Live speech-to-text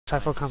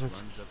Typho comments.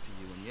 Runs up to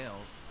you and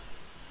yells,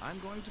 "I'm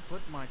going to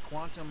put my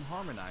quantum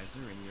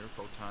harmonizer in your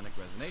photonic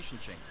resonation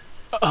chamber."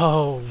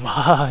 Oh,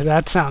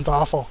 that sounds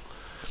awful.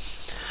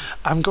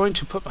 I'm going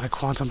to put my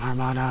quantum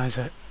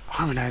harmonizer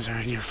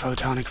in your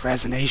photonic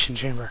resonation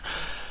chamber.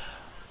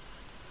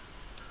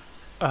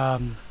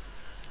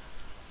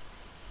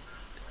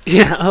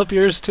 Yeah, up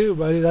yours too,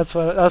 buddy.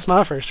 That's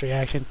my first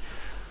reaction.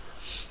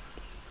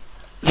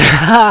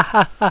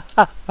 That's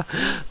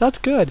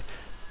good.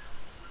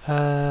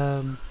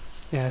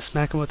 Yeah,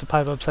 smack him with the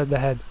pipe upside the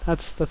head.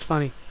 That's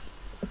funny.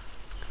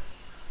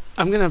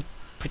 I'm gonna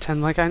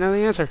pretend like I know the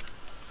answer.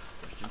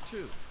 Question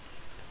 2.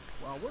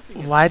 While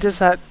working Why does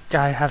that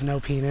guy have no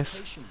penis? a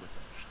patient with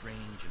a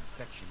strange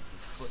infection in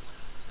his foot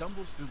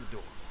stumbles through the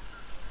door.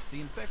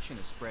 The infection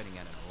is spreading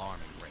at an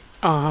alarming rate.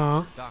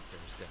 Uh-huh. The doctor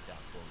stepped out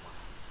for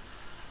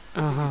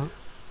a while. Uh-huh.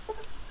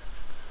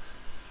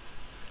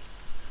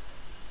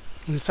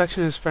 The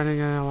infection is spreading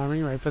at an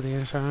alarming rate, but the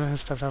intern has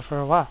stepped out for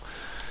a while.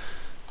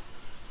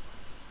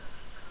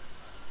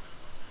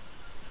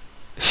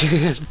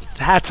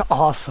 That's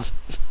awesome.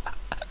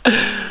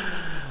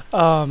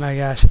 Oh my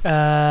gosh.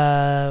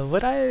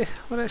 Would I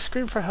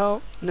scream for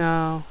help?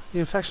 No. The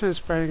infection is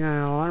spreading at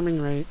an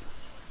alarming rate.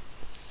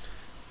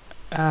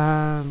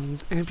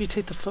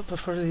 Amputate the foot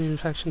before the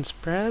infection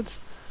spreads?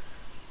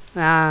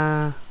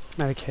 Nah.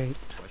 Medicate.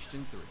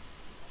 Question 3.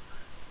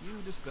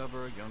 You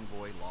discover a young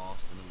boy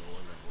lost in the lower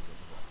levels of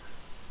the vault.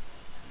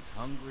 He's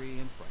hungry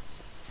and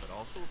frightened, but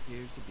also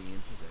appears to be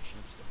in possession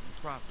of stolen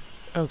property.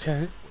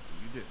 Okay. What do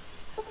you do?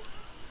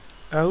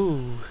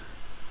 Oh.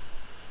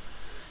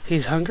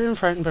 He's hungry and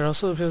frightened, but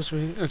also appears to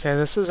be... Okay,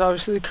 this is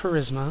obviously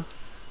charisma.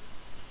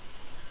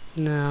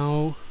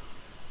 Now...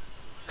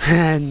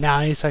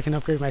 nice, I can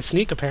upgrade my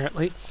sneak,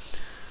 apparently.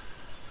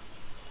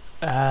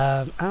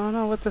 I don't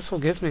know what this will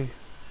give me.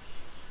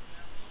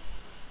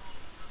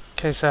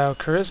 Okay, so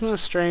charisma,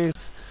 strength,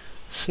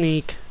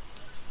 sneak.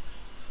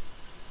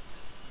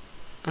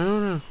 I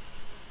don't know.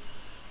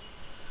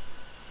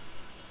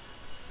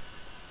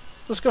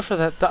 Let's go for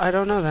that. I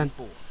don't know then.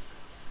 4.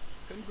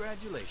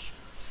 Congratulations.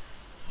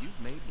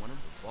 You've made one of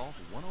the Vault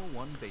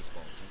 101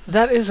 baseball teams.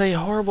 That is a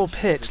horrible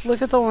pitch.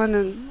 Look at the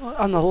one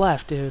on the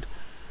left, dude.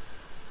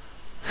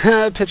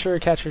 Pitcher or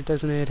catcher,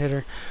 designated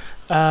hitter.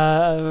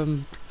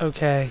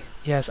 Okay.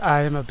 Yes,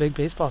 I am a big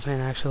baseball fan,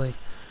 actually.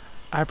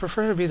 I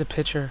prefer to be the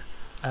pitcher.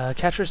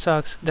 Catcher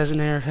sucks.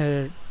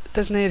 Designated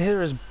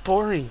hitter is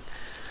boring.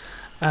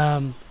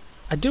 I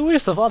do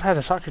wish the Vault had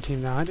a soccer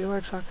team, though. I do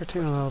like soccer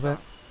team a little bit.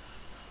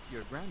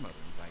 Your grandmother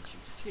invites you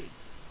to tea.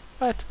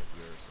 What? But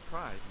you're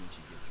surprised when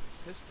she gives you a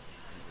pistol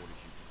and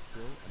orders you to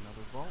kill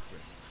another Vault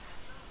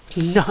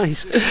resident.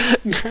 Nice.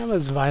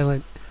 Grandma's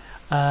violent.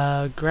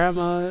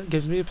 Grandma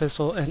gives me a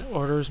pistol and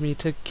orders me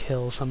to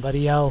kill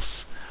somebody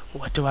else.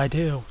 What do I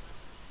do?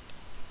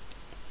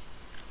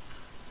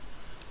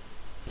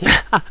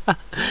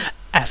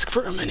 Ask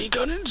for a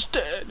minigun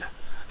instead.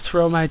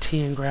 Throw my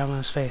tea in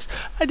Grandma's face.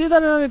 I do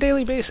that on a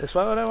daily basis.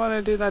 Why would I want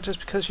to do that just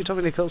because she told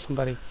me to kill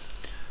somebody?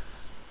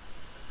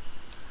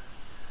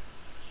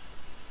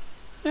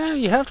 Yeah,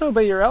 you have to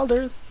obey your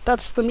elder.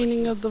 That's the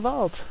meaning of the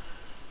Vault.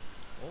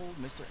 Old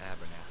Mr.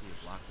 Abernathy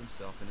has locked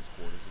himself in his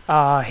quarters.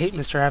 I hate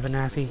Mr.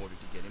 Abernathy. In order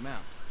to get him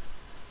out.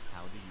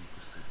 How do you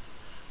proceed?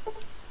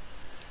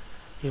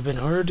 You've been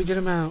ordered to get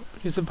him out.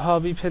 Use the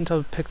hobby pin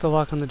to pick the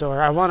lock on the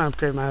door. I want to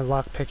upgrade my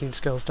lock picking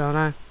skills, don't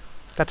I?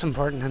 That's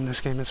important in this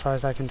game as far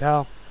as I can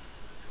tell.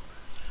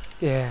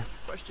 Yeah.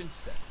 Question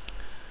 7.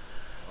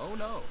 Oh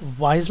no.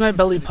 Why is my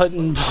belly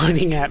button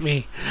pointing at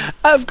me?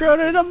 I've grown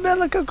an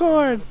umbilical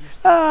cord!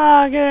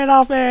 Ah, get it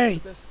off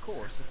me! Best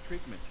course of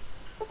treatment.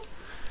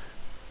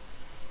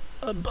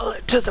 A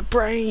bullet to the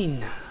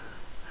brain!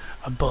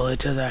 A bullet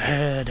to the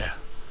head.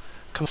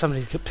 Come on,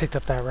 somebody picked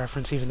up that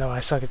reference even though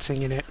I suck at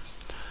singing it.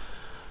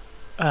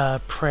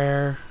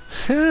 Prayer.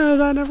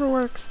 That never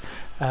works.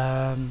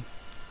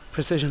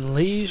 Precision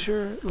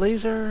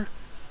laser.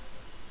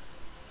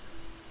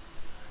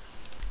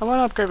 I want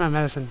to upgrade my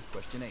medicine.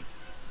 Question 8.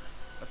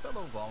 A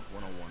fellow Vault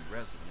 101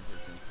 resident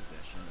is in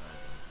possession of a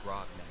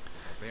grog-necked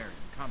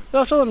barbarian comic.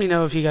 You'll have to let me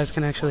know if you guys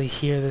can actually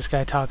hear this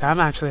guy talk. I'm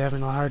actually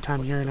having a hard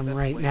time hearing him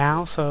right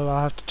now, so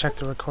I'll have to check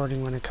the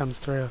recording when it comes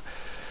through.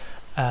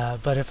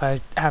 But if I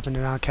happen to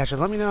not catch it,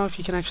 let me know if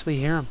you can actually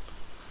hear him.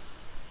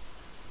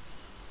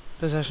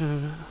 Possession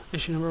of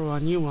issue number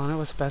 1. You want it.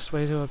 What's the best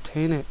way to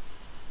obtain it?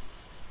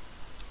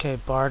 Okay,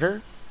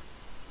 barter.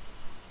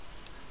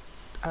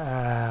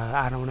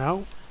 I don't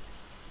know.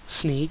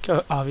 Sneak,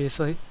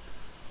 obviously.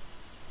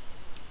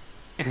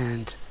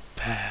 And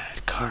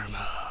bad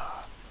karma.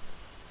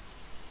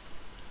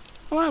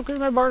 I want to upgrade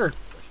my barter.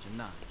 Question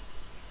 9.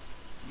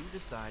 You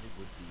decided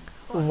would be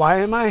fun. Why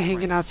am I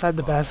hanging outside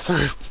the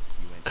bathroom?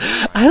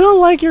 I don't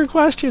like your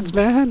questions,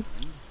 man.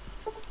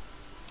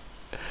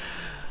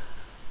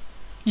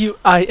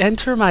 I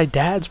enter my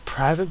dad's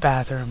private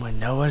bathroom when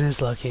no one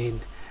is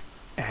looking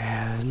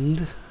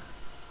and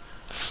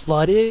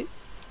flood it,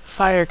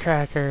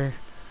 firecracker,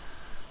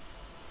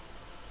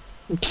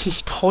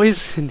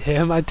 poison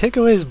him. I take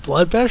away his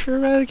blood pressure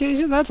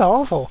medication? That's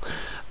awful.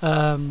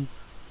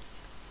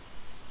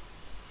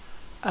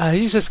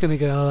 He's just gonna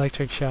get an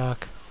electric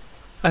shock.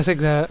 I think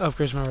that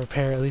upgrades my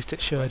repair, at least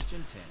it should.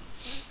 Question 10.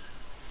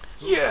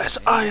 Yes,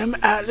 I am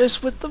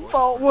Atlas with the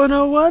Vault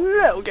 101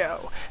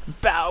 logo.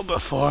 Bow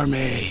before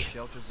me.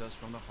 Shelters us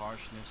from the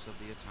harshness of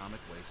the atomic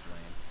wasteland,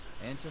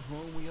 and to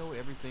whom we owe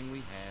everything we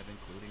have,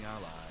 including our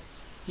lives.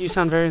 You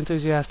sound very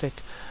enthusiastic.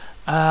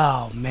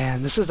 Oh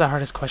man, this is the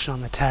hardest question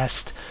on the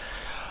test.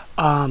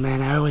 Oh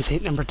man, I always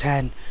hate number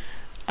 10.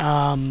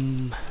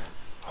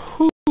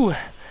 Whew.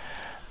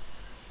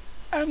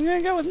 I'm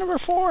gonna go with number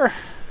 4.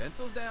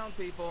 Pencils down,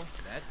 people.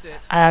 That's it.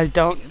 I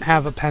don't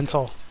have a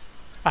pencil.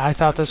 I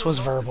thought this was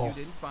verbal. You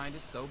didn't find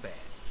it so bad.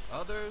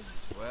 Others,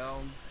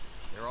 well,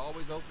 there are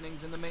always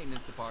openings in the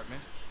maintenance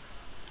department.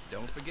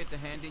 Don't forget to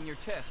hand in your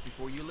test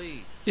before you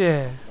leave.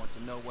 Yeah. I want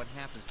to know what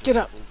happens to Get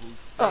people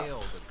up. who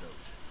fail the GOAT.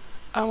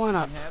 I want You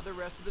up. can have the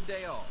rest of the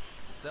day off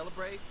to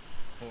celebrate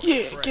or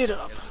Yeah, pray get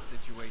up. as the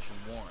situation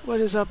warrants. What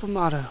is up,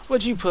 Amata?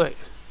 What'd you put?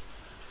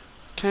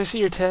 Can I see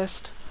your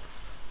test?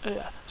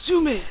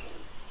 Zoom in.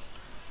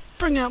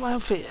 Bring out my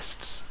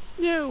fists.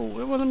 No,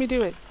 it won't let me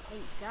do it.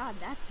 Thank God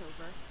that's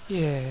over.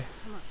 Yeah.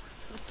 Come on,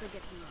 let's go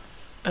get some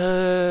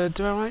lunch.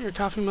 Do I want your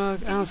coffee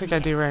mug? I don't think I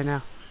do right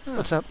now. Huh.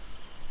 What's up?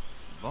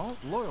 Vault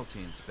Loyalty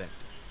Inspector.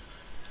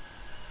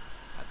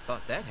 I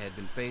thought that had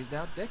been phased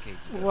out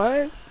decades ago.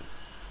 What?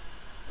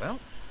 Well,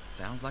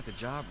 sounds like a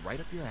job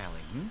right up your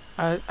alley, hmm?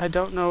 I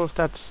don't know if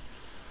that's...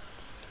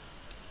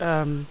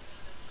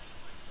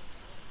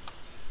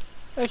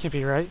 That could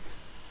be right.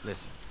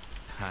 Listen,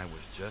 I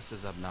was just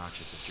as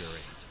obnoxious at your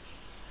age.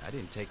 I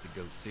didn't take the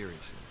GOAT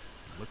seriously.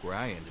 Look where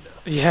I ended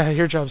up. Yeah,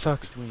 your job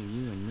sucks. Between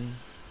you and me,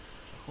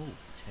 the whole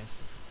test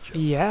is a joke.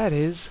 Yeah, it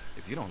is.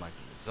 If you don't like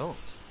the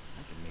results,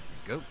 I can make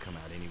your GOAT come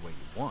out any way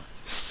you want.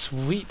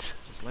 Sweet.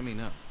 Just let me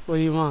know. What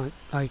do you want?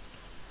 Like,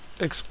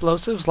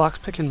 explosives,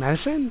 lockpick, and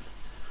medicine?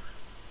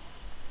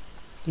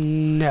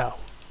 No.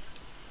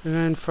 We're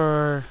going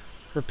for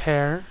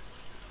repair.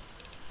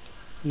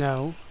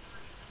 No.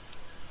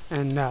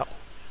 And no.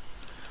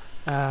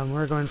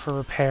 We're going for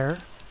repair.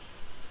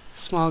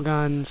 Small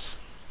guns.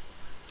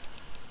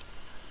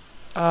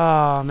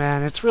 Oh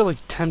man, it's really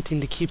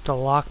tempting to keep the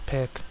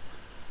lockpick.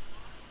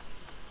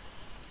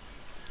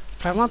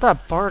 But I want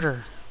that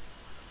barter.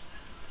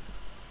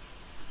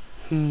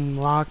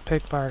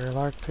 Lockpick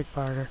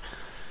barter.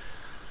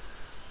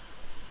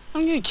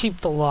 I'm gonna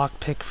keep the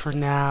lockpick for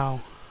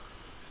now.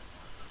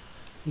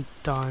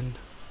 Done.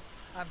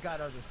 I've got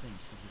other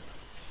things to do.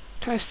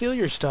 Can I steal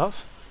your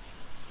stuff?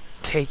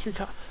 Take your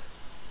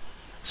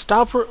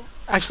Stop.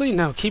 Actually,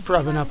 no. Keep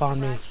rubbing up on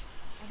me. I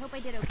hope I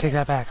did okay. I take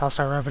that back. I'll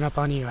start rubbing up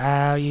on you.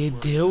 How you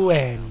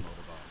doing?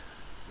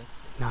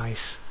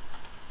 Nice.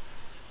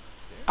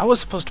 I was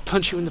supposed to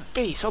punch you in the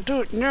face. I'll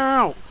do it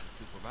now.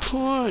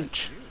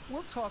 Punch.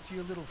 We'll talk to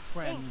your little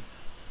friend Thanks.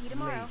 See you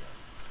tomorrow. later.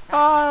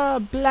 Ah,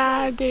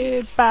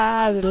 blinded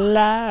by the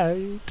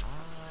light.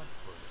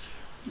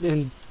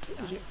 And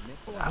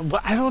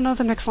I don't know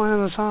the next line of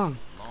the song.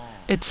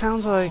 It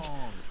sounds like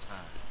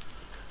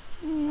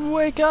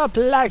wake up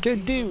like a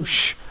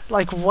douche.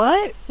 Like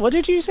what? What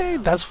did you say?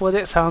 That's what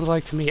it sounds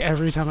like to me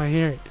every time I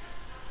hear it.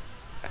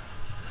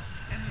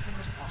 Anything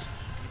is possible,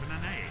 even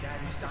an egg.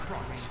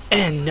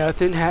 And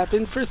nothing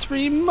happened for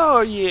 3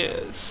 more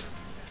years.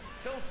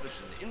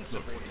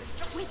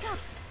 Wake up!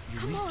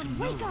 Come on,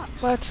 wake up!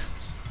 What?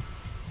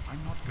 I'm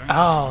not going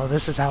Oh,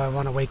 this is how I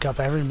want to wake up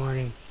every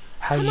morning.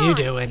 How Come you on.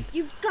 doing?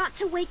 You've got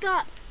to wake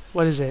up!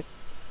 What is it?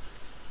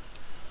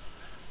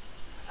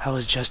 I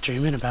was just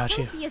dreaming about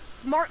you. Don't be a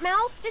smart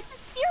mouth. This is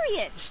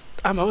serious.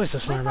 I'm always a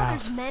My smart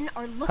father's mouth. men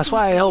are looking. That's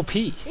why I for you.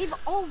 LP. They've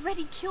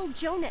already killed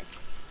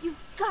Jonas.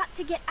 You've got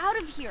to get out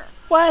of here.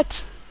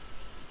 What?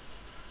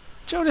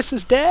 Jonas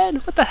is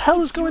dead? What the hell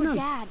is It's going your on?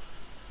 Dad.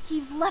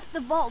 He's left the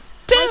vault.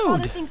 My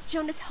father Dude! thinks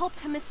Jonas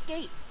helped him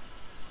escape.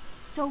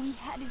 So he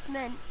had his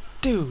men.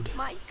 Dude.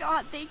 My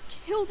God, they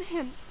killed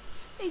him.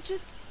 They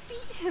just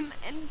beat him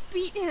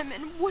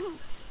and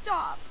wouldn't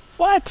stop.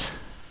 What?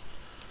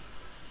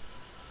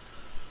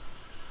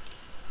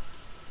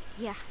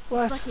 Yeah,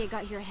 What? it's lucky I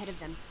got here ahead of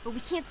them. But we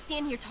can't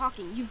stand here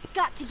talking. You've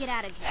got to get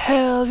out of here.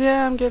 Hell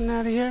yeah, I'm getting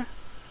out of here.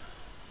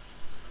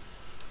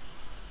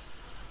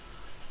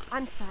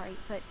 I'm sorry,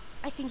 but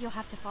I think you'll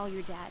have to follow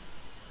your dad.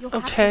 You'll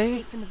have to Okay.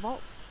 escape from the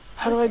vault.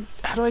 How Listen,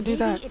 do I do maybe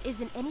that? it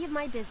isn't any of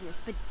my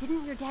business, but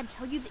didn't your dad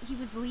tell you that he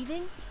was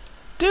leaving?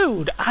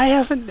 Dude, I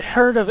haven't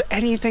heard of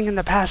anything in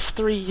the past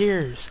 3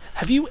 years.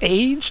 Have you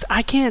aged?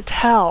 I can't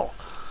tell.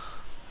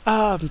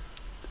 No.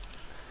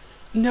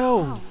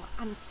 Oh,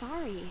 I'm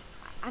sorry.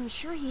 I'm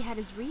sure he had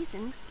his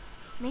reasons.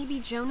 Maybe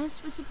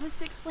Jonas was supposed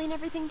to explain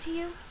everything to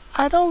you?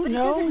 I don't But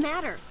know. it doesn't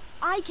matter.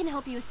 I can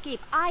help you escape.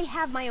 I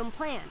have my own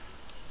plan.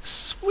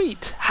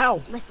 Sweet.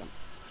 How? Listen,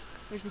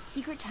 there's a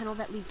secret tunnel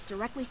that leads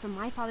directly from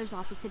my father's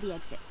office to the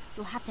exit.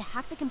 You'll have to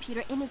hack the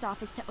computer in his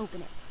office to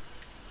open it.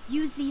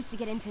 Use these to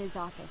get into his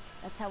office.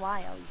 That's how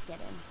I always get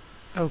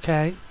in.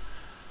 Okay.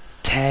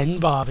 10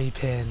 bobby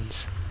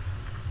pins.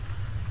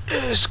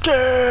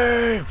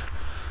 Escape!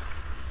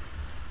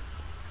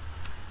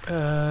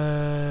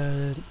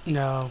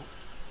 No.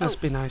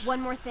 Must be nice.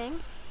 One more thing.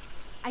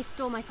 I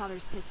stole my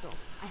father's pistol.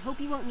 I hope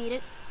you won't need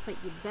it, but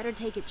you'd better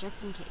take it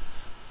just in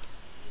case.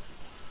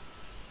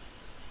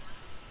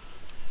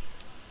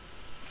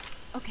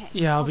 Okay.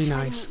 Yeah, I'll be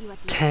try to nice. meet you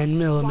at the 10 exit.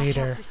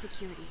 millimeter. Watch out for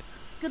security.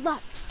 Good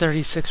luck.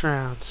 36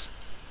 rounds.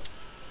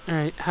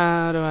 Alright,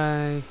 how do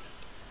I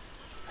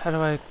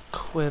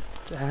equip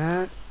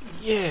that?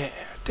 Yeah,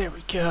 there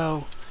we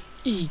go.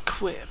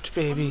 Equipped,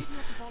 baby.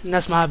 And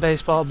that's my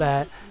baseball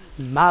bat,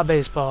 my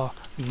baseball,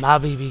 my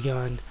BB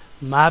gun,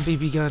 my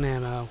BB gun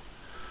ammo.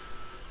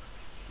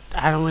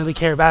 I don't really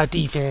care about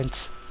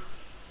defense.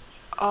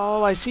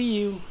 Oh, I see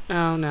you.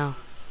 Oh, no.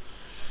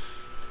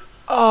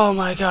 Oh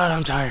my god,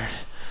 I'm tired.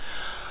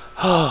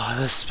 Oh,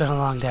 this has been a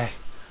long day.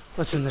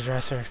 What's in the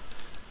dresser?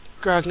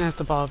 Grognath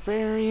the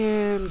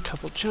Barbarian,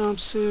 couple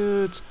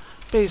jumpsuits,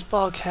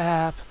 baseball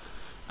cap.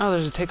 Oh,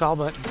 there's a take all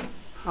button.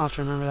 I'll have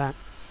to remember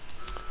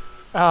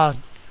that.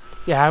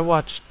 Yeah, I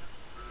watched.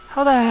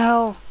 How the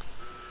hell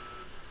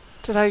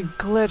did I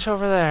glitch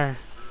over there?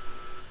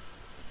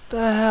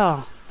 The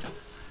hell?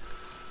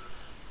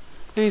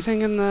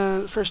 Anything in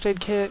the first aid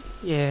kit?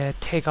 Yeah,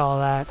 take all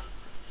that.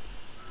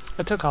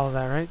 I took all of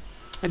that, right?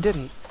 I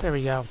didn't. There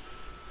we go.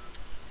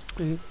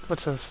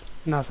 What's this?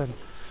 Nothing.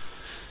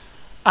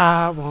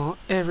 I want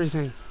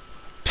everything.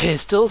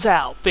 Pistols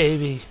out,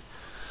 baby.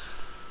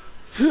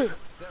 There he is.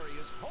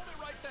 Hold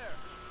it right there.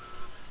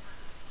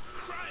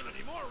 Crime,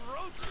 any more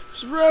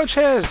roaches?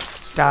 Roaches!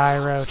 Die,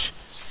 roach.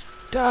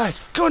 Die.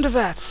 Go into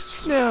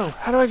vats. No.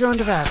 How do I go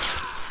into vats?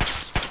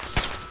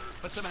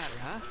 What's the matter,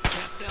 huh?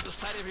 Can't stand the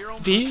sight of your own...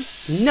 V?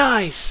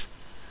 Nice!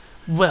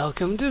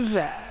 Welcome to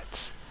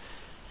vats.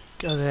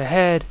 Go to the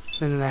head,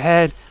 then the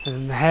head, and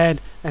then the head,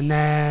 and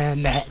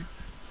then the head.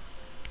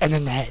 And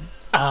then the head.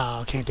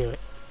 Oh, can't do it.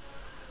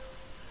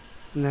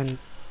 And then...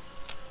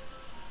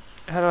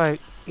 How do I...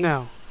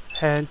 No.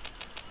 Head.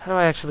 How do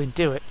I actually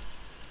do it?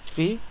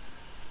 V?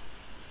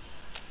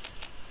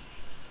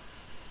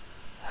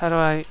 How do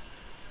I...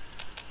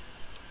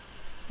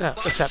 Oh,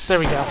 accept. There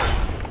we go.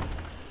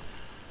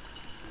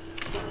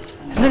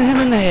 And then him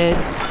in the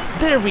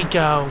head. There we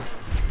go.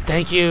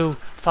 Thank you,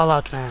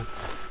 Fallout Man.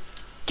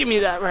 Give me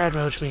that rad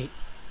roach meat.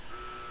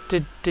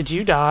 Did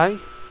you die?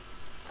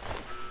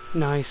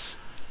 Nice.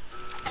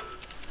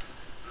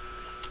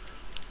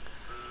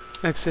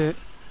 Exit.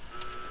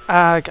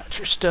 I got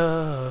your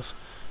stuff.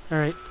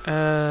 Alright,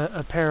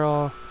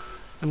 apparel.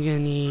 I'm gonna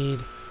need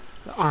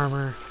the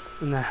armor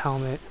and the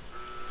helmet.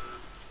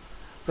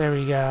 There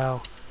we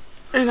go.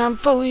 And I'm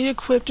fully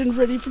equipped and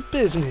ready for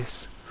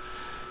business.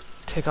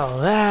 Take all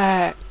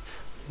that.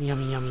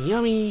 Yummy, yummy,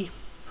 yummy.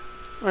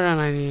 Where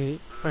do I need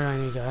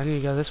to go? I need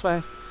to go this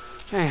way?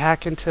 Can I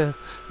hack into...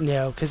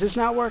 No, because it's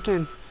not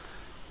working.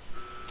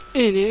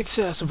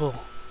 Inaccessible.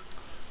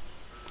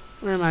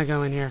 Where am I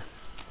going here?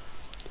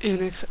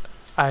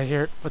 I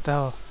hear... What the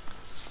hell?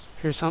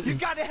 Here's something. You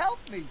gotta help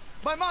me!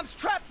 My mom's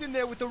trapped in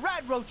there with the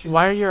rad roaches!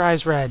 Why are your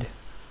eyes red?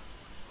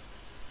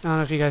 I don't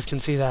know if you guys can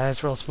see that.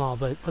 It's real small,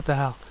 but what the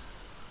hell?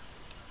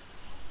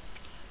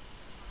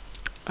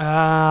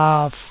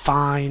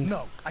 Fine.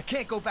 No, I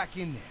can't go back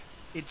in there.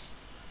 It's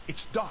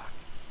dark.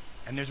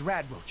 And there's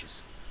rad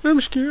roaches.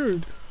 I'm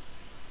scared.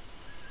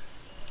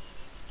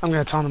 I'm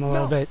gonna taunt him a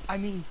little bit. I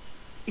mean,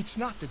 it's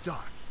not the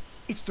dark.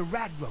 It's the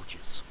rad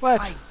roaches.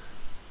 What?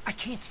 I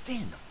can't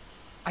stand them.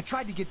 I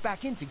tried to get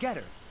back in to get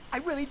her. I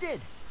really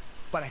did.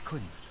 But I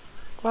couldn't.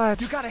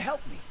 What? You gotta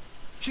help me.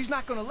 She's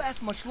not gonna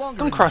last much longer.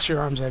 Don't cross your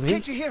arms at me.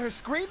 Can't you hear her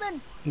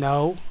screaming?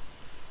 No.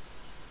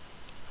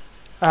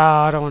 Oh,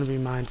 I don't want to be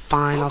mine.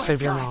 Fine, I'll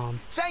save your God. mom.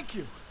 Thank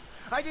you.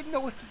 I didn't know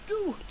what to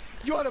do.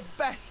 You're the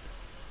best.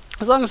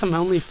 As long as I'm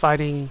only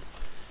fighting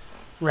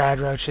rad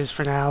roaches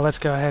for now, let's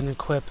go ahead and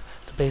equip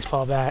the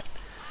baseball bat.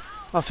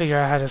 I'll figure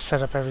out how to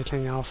set up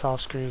everything else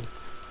off screen.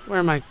 Where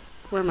am I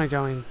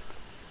going?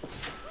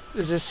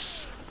 Is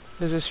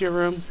this your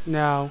room?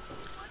 No.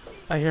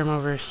 I hear him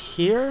over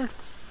here.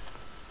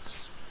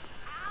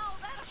 Ow,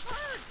 that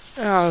hurts!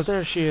 Oh,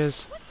 there she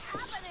is.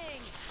 What's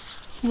happening?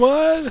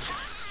 What?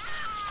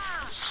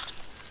 Ah!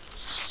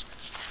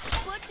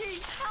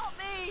 Butchie, help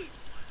me!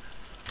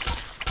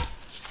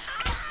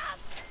 Ah,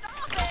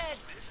 stop it!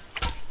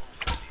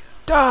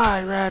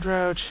 Die, rad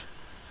roach.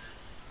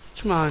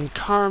 Come on,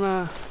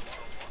 karma.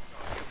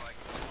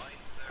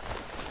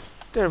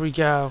 There we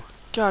go.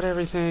 Got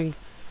everything.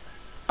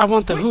 I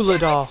want the hula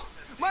doll.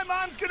 My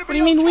mom's gonna be What do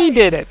you mean okay. we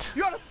did it?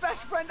 You're the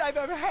best friend I've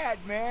ever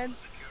had, man.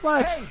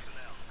 What? Hey,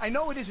 I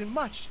know it isn't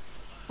much,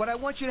 but I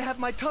want you to have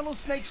my Tunnel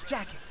Snake's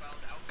jacket.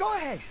 Go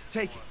ahead,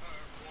 take it.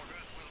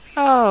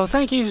 Oh,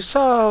 thank you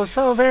so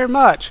very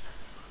much.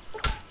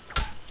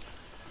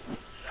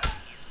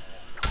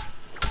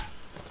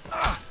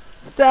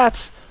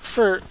 That's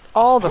for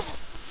all the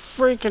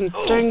freaking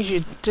things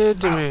you did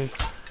to me.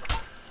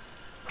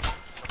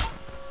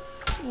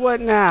 What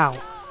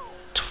now?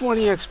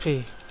 20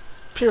 XP.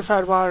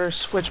 Purified water,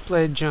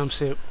 switchblade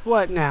jumpsuit.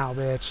 What now,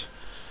 bitch?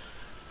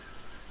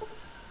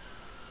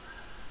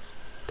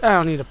 I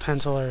don't need a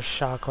pencil or a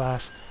shot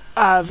glass.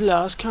 I've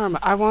lost karma.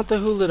 I want the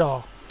hula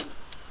doll.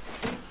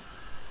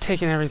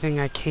 Taking everything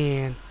I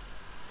can.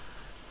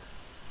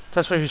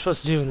 That's what you're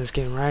supposed to do in this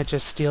game, right?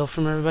 Just steal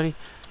from everybody.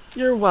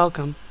 You're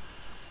welcome.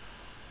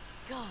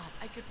 God,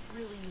 I could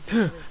really use a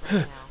drink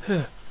right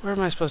now. Where am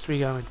I supposed to be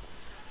going?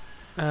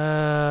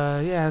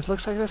 Yeah, it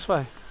looks like this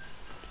way.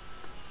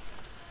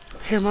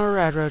 Hear more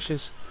rad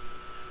roaches.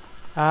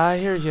 I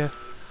hear you.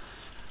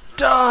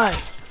 Die!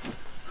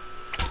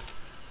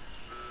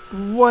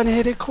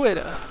 One-hit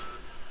quitter.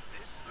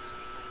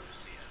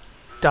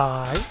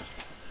 Die.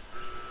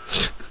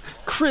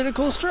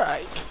 Critical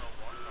strike.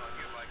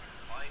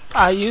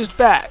 I used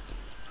bat.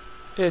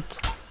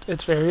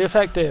 It's very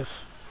effective.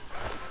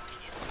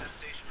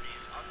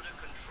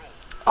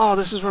 Oh,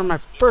 this is where my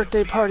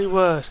birthday party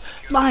was.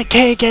 My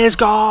cake is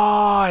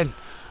gone!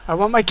 I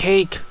want my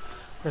cake.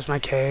 Where's my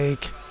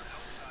cake?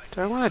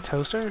 Do I want a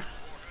toaster?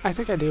 I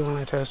think I do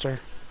want a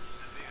toaster.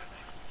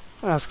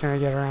 What else can I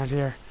get around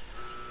here?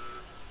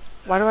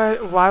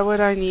 Why would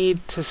I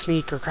need to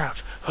sneak or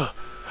crouch?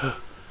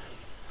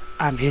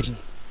 I'm hidden.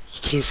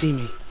 You can't see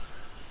me.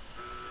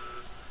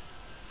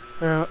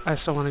 Well, I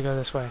still want to go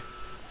this way.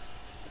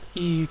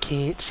 You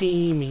can't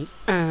see me.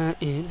 I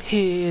am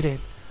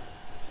hidden.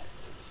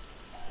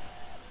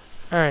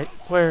 Alright,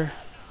 where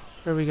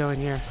are we going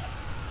here?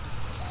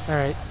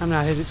 Alright, I'm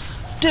not hidden.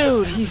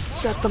 Dude, he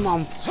set them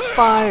on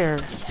fire.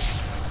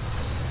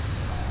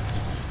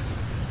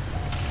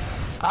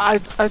 I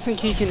think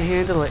he can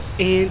handle it.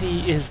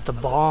 Andy is the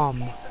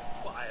bomb.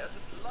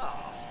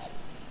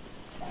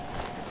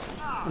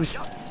 I'm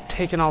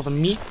taking all the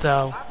meat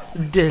though.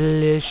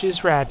 Delicious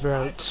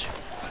radroach.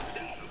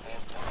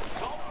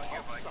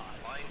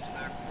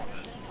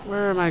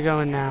 Where am I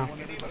going now?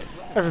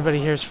 Everybody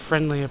here is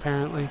friendly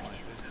apparently.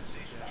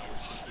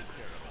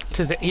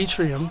 To the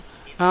atrium.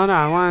 Oh no,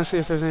 I want to see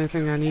if there's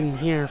anything I need in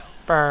here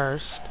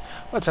first.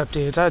 What's up,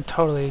 dudes? I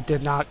totally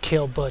did not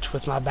kill Butch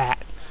with my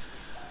bat.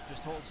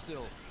 Just hold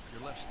still.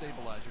 Your left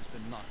stabilizer's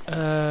been knocked.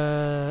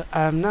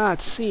 I'm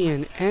not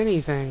seeing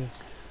anything.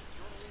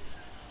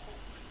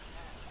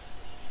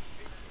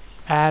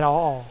 At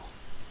all.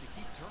 If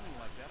you keep turning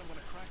like that, I'm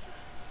gonna crack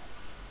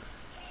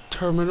your...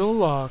 Terminal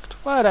locked.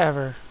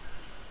 Whatever.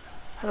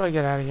 How do I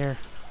get out of here?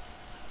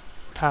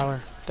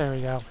 Power. There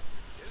we go.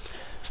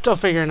 Still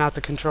figuring out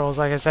the controls.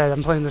 Like I said,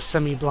 I'm playing this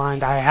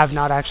semi-blind. I have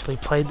not actually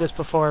played this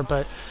before,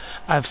 but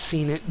I've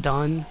seen it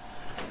done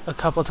a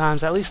couple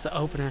times. At least the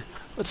opener.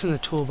 What's in the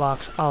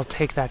toolbox? I'll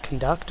take that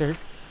conductor.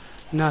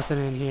 Nothing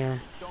in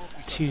here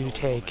to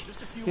take.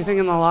 Anything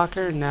in the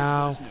locker?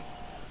 No.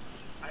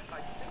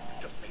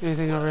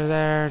 Anything over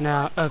there?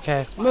 No.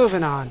 Okay,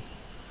 moving on.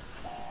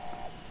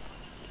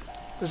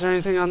 Was there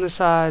anything on this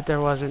side? There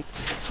wasn't.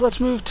 So let's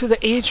move to the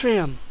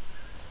atrium.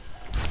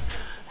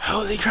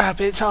 Holy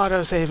crap, it's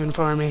auto-saving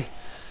for me.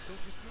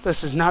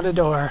 This is not a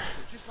door.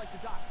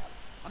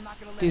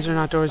 These are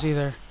not doors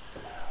either.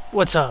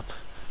 What's up?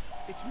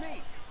 It's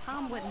me.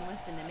 Tom wouldn't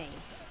listen to me.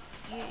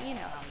 You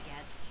know how he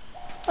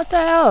gets. What the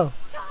hell?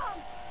 Tom!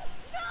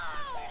 No!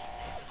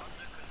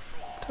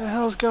 What the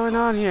hell's going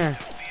on here?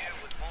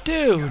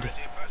 Dude!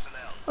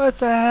 What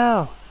the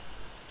hell?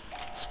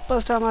 Just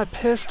bust out my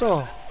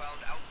pistol.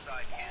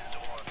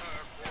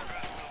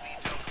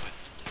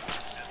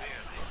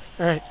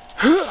 Alright.